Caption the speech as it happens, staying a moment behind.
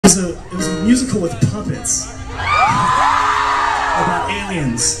It was a musical with puppets about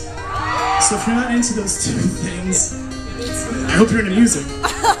aliens. So if you're not into those two things, I hope you're into music.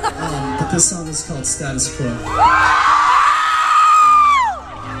 But this song is called Status Quo.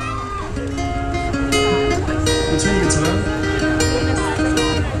 Turn your guitar.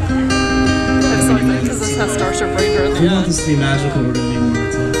 I'm so excited because this has Starship Ranger at the end. I want this to be magical. We're going to need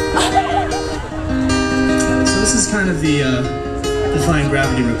more time. So this is kind of the Defying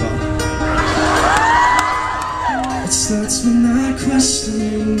Gravity ripoff. It starts with not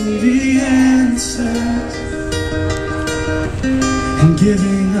questioning the answers and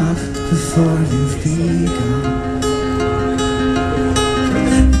giving up before you've begun.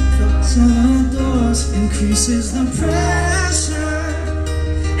 Thoughts on doors increases the pressure,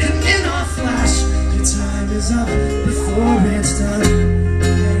 and in a flash, your time is up before it's done.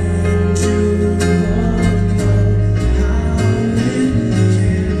 And you won't know how it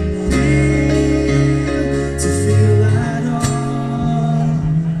can feel to feel at all.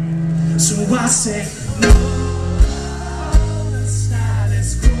 So I say no, the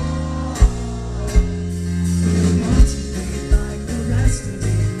status quo. I want to be like the rest of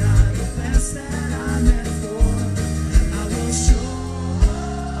me, not the best that I'm meant for. I will show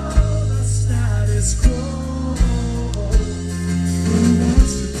the status quo. Who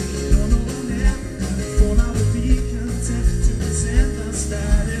wants to be on the never before I would be content to present the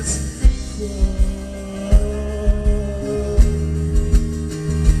status quo.